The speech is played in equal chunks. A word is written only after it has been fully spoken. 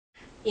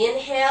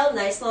Inhale,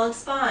 nice long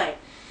spine.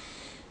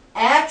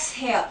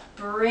 Exhale,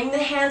 bring the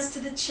hands to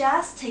the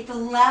chest, take the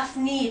left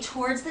knee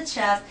towards the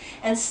chest,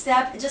 and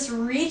step, just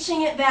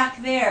reaching it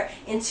back there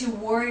into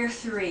warrior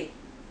three.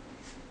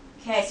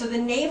 Okay, so the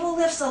navel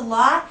lifts a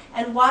lot,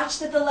 and watch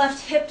that the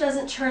left hip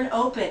doesn't turn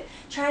open.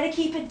 Try to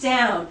keep it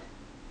down.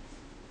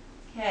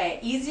 Okay,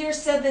 easier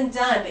said than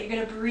done, but you're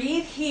going to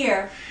breathe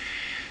here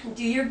and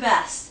do your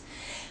best.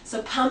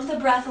 So pump the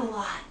breath a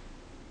lot.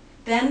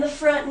 Bend the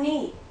front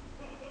knee.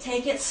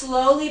 Take it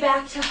slowly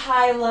back to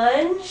high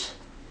lunge.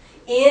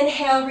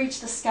 Inhale, reach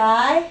the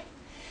sky.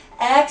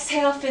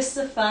 Exhale, fist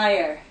of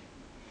fire.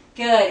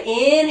 Good.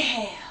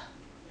 Inhale.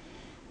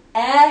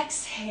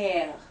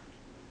 Exhale.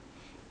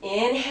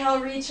 Inhale,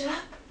 reach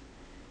up.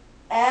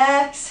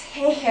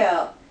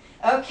 Exhale.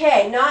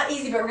 Okay, not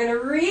easy, but we're going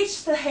to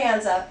reach the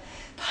hands up.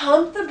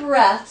 Pump the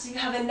breath so you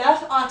have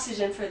enough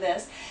oxygen for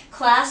this.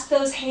 Clasp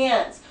those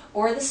hands,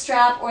 or the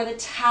strap, or the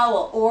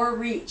towel, or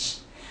reach.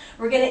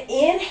 We're going to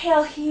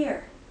inhale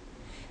here.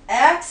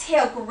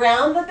 Exhale,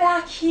 ground the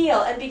back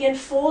heel and begin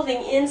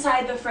folding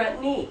inside the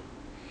front knee.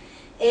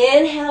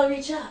 Inhale,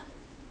 reach up.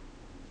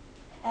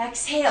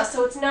 Exhale,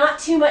 so it's not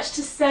too much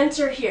to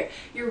center here.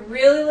 You're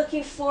really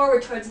looking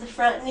forward towards the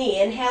front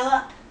knee. Inhale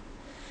up.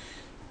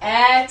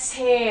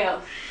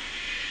 Exhale.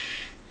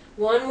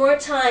 One more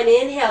time.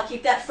 Inhale,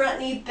 keep that front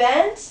knee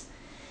bent.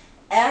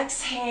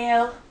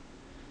 Exhale.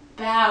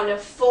 Bow. Now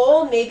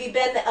fold, maybe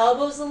bend the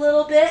elbows a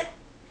little bit.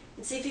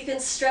 And see if you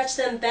can stretch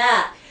them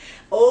back.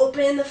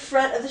 Open the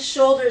front of the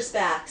shoulders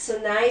back.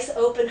 So nice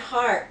open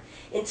heart.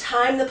 In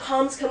time, the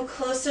palms come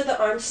closer, the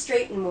arms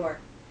straighten more.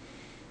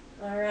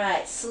 All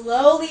right,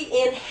 slowly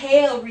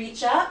inhale,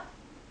 reach up.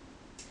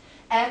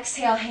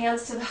 Exhale,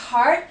 hands to the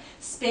heart.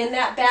 Spin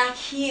that back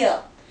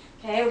heel.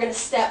 Okay, we're going to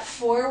step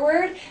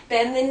forward,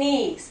 bend the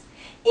knees.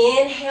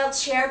 Inhale,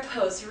 chair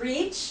pose,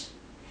 reach.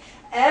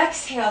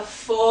 Exhale,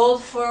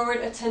 fold forward,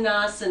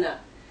 Uttanasana.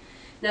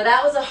 Now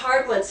that was a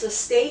hard one, so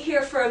stay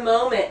here for a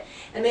moment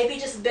and maybe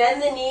just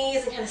bend the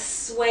knees and kind of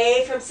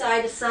sway from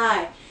side to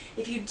side.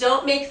 If you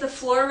don't make the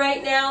floor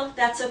right now,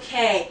 that's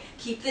okay.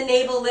 Keep the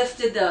navel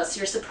lifted though, so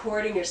you're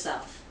supporting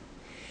yourself.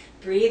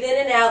 Breathe in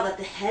and out, let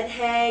the head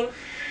hang.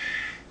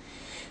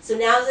 So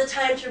now's the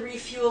time to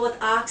refuel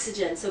with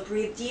oxygen, so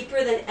breathe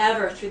deeper than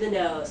ever through the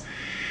nose.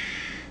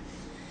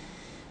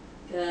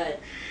 Good.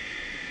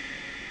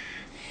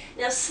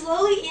 Now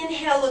slowly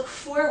inhale, look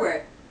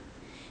forward.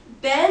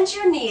 Bend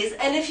your knees,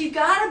 and if you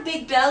got a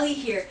big belly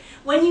here,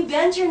 when you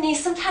bend your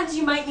knees, sometimes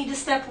you might need to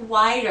step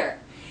wider.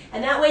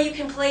 And that way you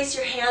can place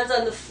your hands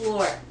on the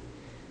floor.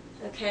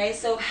 Okay,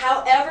 so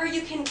however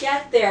you can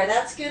get there,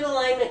 that's good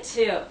alignment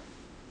too.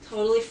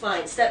 Totally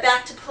fine. Step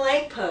back to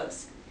plank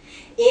pose.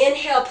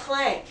 Inhale,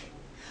 plank.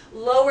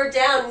 Lower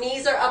down,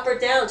 knees are up or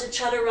down to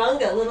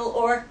chaturanga, little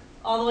or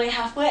all the way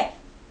halfway.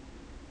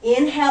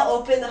 Inhale,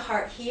 open the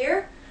heart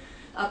here.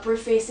 Upward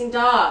facing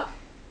dog.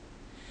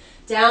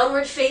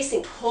 Downward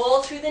facing,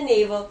 pull through the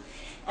navel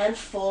and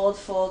fold,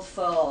 fold,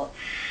 fold.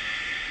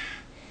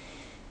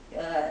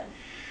 Good.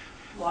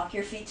 Walk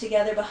your feet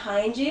together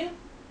behind you.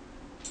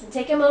 And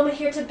take a moment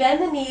here to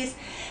bend the knees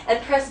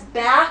and press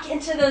back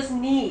into those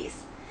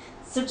knees.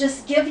 So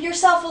just give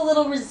yourself a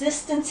little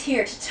resistance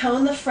here to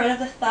tone the front of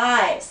the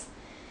thighs.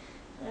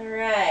 All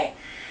right.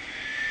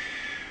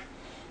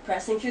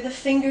 Pressing through the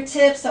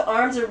fingertips, the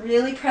arms are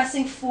really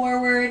pressing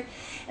forward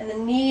and the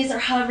knees are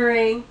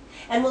hovering.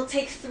 And we'll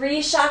take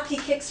 3 Shakti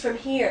kicks from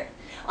here.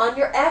 On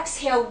your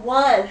exhale,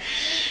 1.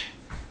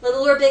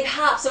 Little or big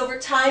hops. Over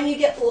time, you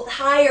get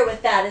higher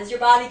with that as your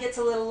body gets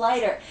a little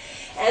lighter.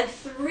 And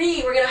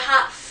 3, we're going to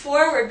hop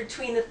forward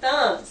between the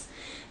thumbs.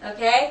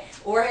 Okay?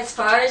 Or as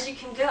far as you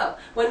can go.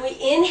 When we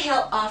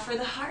inhale, offer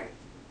the heart.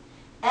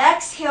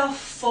 Exhale,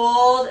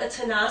 fold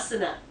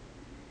Uttanasana.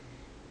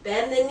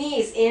 Bend the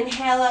knees.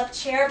 Inhale up,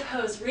 chair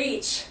pose,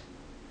 reach.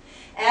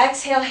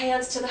 Exhale,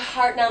 hands to the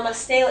heart,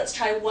 namaste. Let's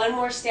try one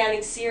more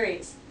standing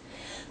series.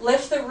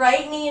 Lift the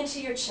right knee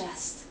into your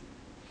chest.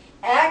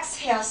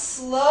 Exhale,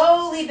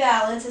 slowly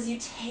balance as you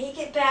take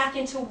it back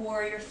into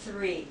warrior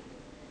 3.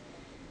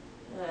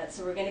 Good,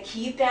 so we're going to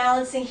keep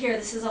balancing here.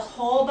 This is a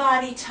whole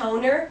body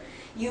toner.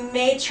 You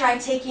may try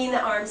taking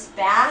the arms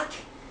back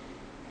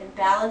and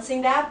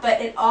balancing that,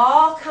 but it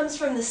all comes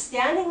from the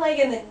standing leg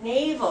and the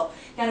navel.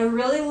 Got to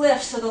really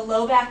lift so the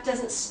low back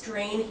doesn't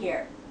strain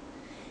here.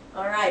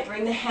 All right,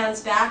 bring the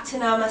hands back to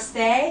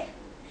namaste.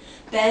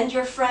 Bend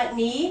your front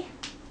knee.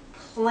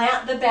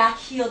 Plant the back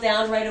heel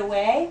down right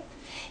away.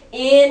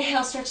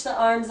 Inhale, stretch the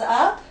arms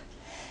up.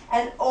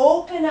 And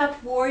open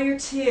up warrior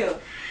 2.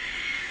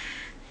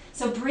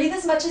 So breathe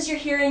as much as you're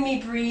hearing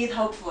me breathe,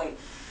 hopefully.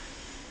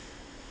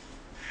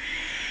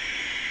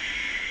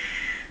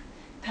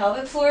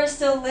 Pelvic floor is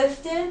still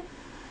lifted.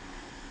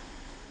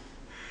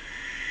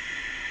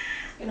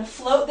 You're going to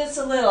float this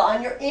a little.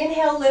 On your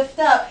inhale, lift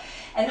up.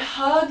 And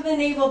hug the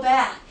navel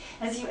back.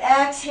 As you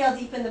exhale,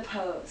 deepen the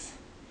pose.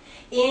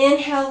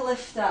 Inhale,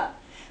 lift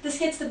up. This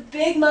gets the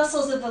big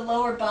muscles of the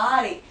lower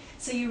body.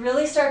 So you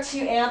really start to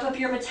amp up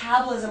your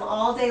metabolism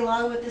all day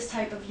long with this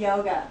type of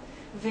yoga.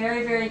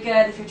 Very, very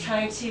good if you're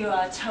trying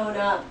to tone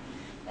up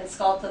and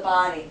sculpt the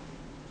body.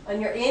 On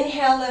your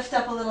inhale, lift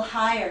up a little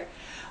higher.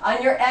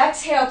 On your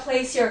exhale,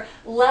 place your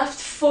left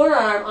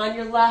forearm on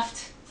your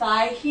left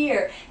thigh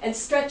here and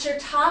stretch your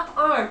top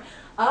arm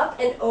up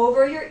and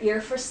over your ear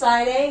for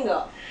side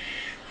angle.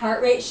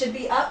 Heart rate should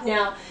be up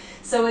now.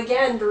 So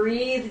again,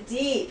 breathe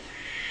deep.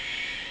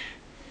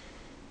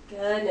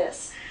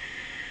 Goodness.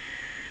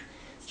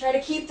 Let's try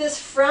to keep this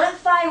front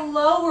thigh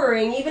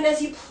lowering even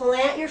as you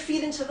plant your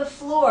feet into the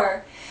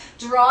floor.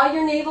 Draw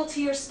your navel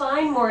to your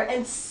spine more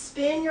and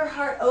spin your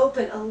heart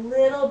open a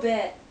little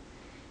bit.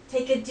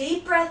 Take a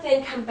deep breath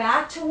in, come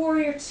back to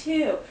warrior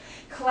two.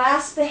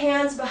 Clasp the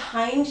hands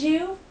behind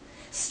you.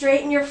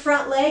 Straighten your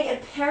front leg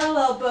and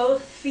parallel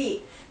both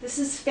feet. This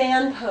is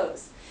fan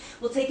pose.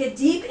 We'll take a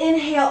deep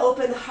inhale,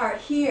 open the heart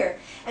here.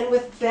 And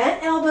with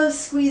bent elbows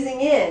squeezing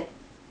in,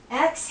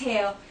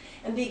 exhale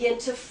and begin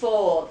to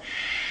fold.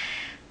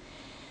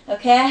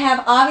 Okay, I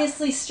have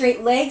obviously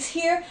straight legs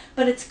here,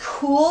 but it's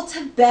cool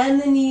to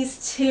bend the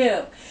knees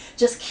too.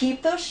 Just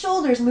keep those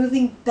shoulders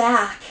moving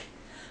back.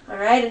 All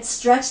right, and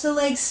stretch the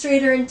legs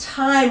straighter in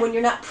time when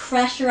you're not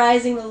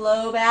pressurizing the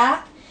low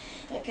back.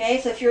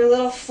 Okay, so if you're a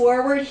little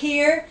forward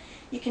here,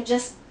 you can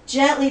just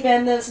gently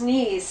bend those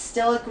knees.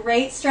 Still a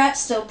great stretch,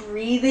 still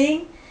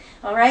breathing.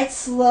 All right,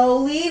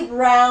 slowly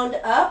round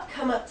up,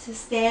 come up to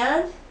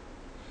stand.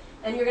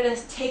 And you're going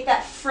to take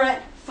that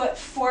front foot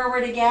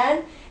forward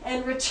again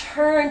and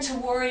return to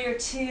warrior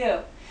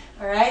two.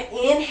 All right,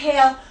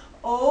 inhale,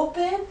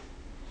 open.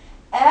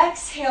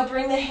 Exhale,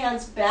 bring the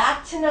hands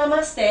back to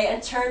namaste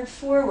and turn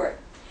forward.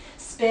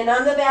 Spin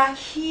on the back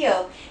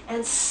heel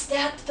and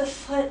step the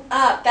foot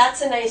up.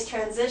 That's a nice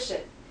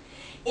transition.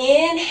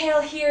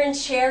 Inhale here in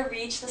chair,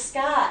 reach the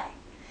sky.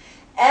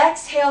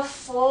 Exhale,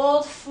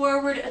 fold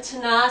forward,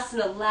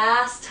 Uttanasana,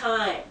 last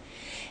time.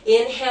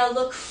 Inhale,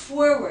 look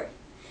forward.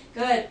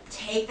 Good.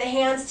 Take the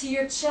hands to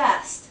your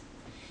chest.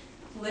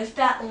 Lift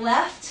that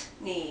left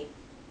knee.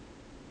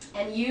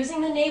 And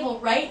using the navel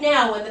right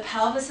now when the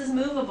pelvis is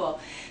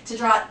movable to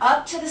draw it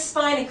up to the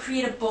spine and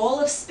create a bowl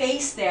of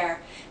space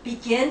there,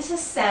 begin to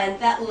send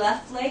that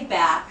left leg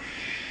back.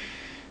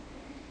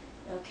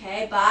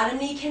 Okay, bottom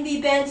knee can be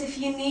bent if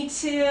you need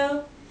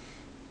to.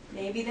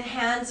 Maybe the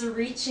hands are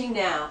reaching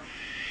now.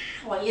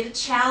 I want you to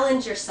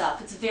challenge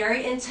yourself. It's a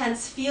very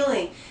intense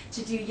feeling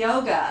to do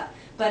yoga,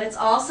 but it's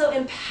also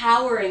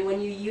empowering when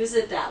you use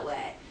it that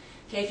way.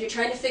 Okay, if you're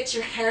trying to fix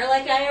your hair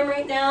like I am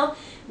right now,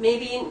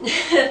 maybe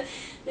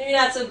maybe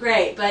not so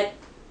great, but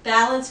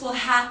balance will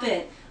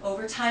happen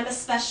over time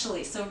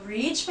especially. So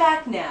reach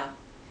back now,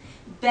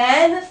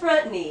 bend the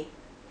front knee,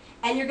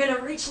 and you're going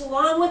to reach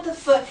along with the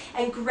foot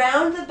and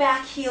ground the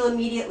back heel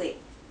immediately.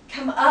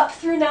 Come up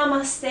through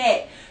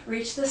namaste,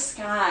 reach the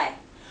sky,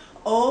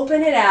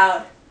 open it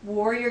out,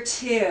 warrior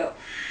two.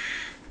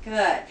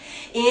 Good.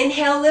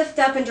 Inhale, lift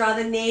up and draw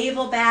the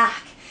navel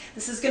back.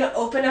 This is going to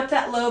open up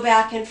that low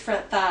back and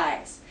front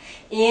thighs.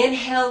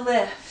 Inhale,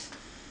 lift.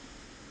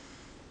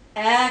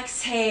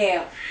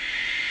 Exhale.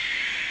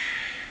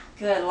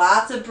 Good.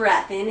 Lots of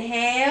breath.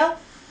 Inhale.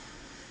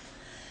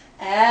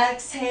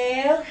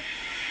 Exhale.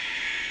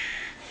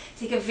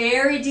 Take a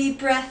very deep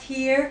breath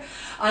here.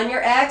 On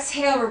your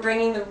exhale, we're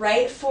bringing the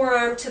right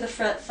forearm to the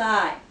front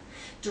thigh.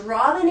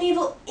 Draw the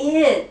navel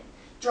in.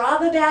 Draw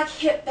the back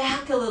hip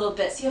back a little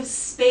bit so you have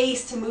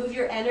space to move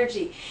your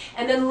energy.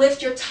 And then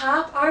lift your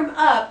top arm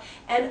up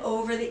and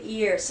over the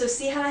ear. So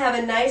see how I have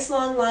a nice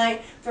long line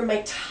from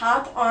my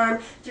top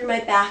arm through my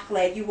back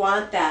leg. You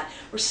want that.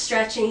 We're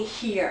stretching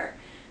here.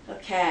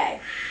 Okay.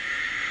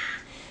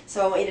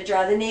 So I want you to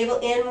draw the navel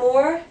in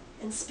more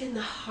and spin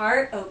the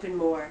heart open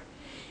more.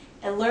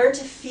 And learn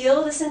to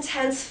feel this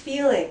intense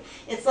feeling.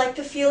 It's like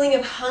the feeling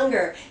of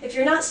hunger. If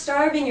you're not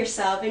starving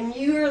yourself and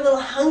you're a little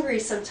hungry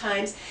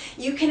sometimes,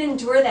 you can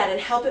endure that and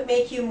help it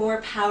make you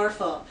more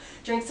powerful.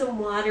 Drink some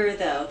water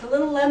though, with a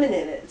little lemon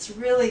in it. It's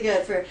really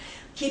good for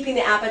keeping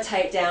the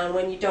appetite down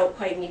when you don't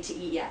quite need to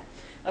eat yet.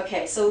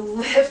 Okay, so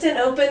lift and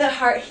open the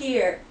heart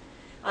here.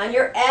 On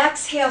your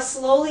exhale,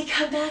 slowly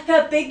come back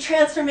up. Big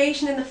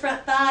transformation in the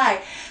front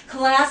thigh.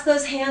 Clasp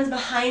those hands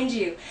behind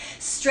you.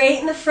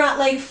 Straighten the front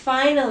leg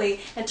finally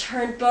and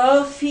turn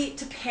both feet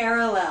to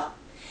parallel.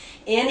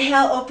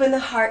 Inhale, open the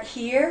heart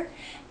here.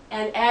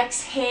 And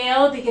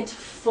exhale, begin to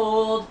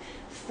fold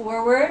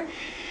forward.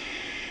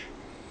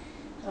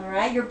 All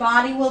right, your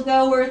body will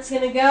go where it's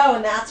going to go,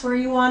 and that's where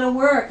you want to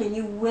work. And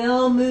you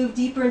will move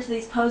deeper into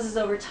these poses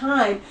over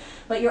time,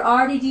 but you're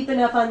already deep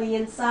enough on the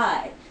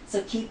inside.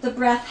 So keep the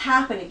breath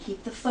happening,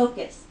 keep the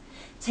focus.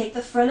 Take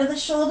the front of the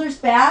shoulders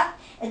back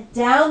and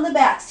down the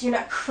back so you're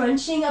not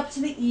crunching up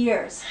to the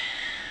ears.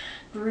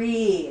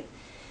 Breathe.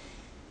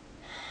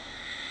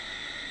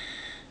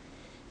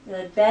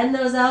 Good. Bend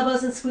those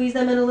elbows and squeeze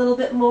them in a little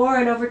bit more,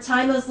 and over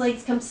time those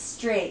legs come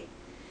straight.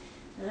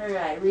 All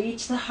right,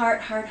 reach the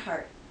heart, heart,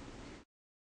 heart.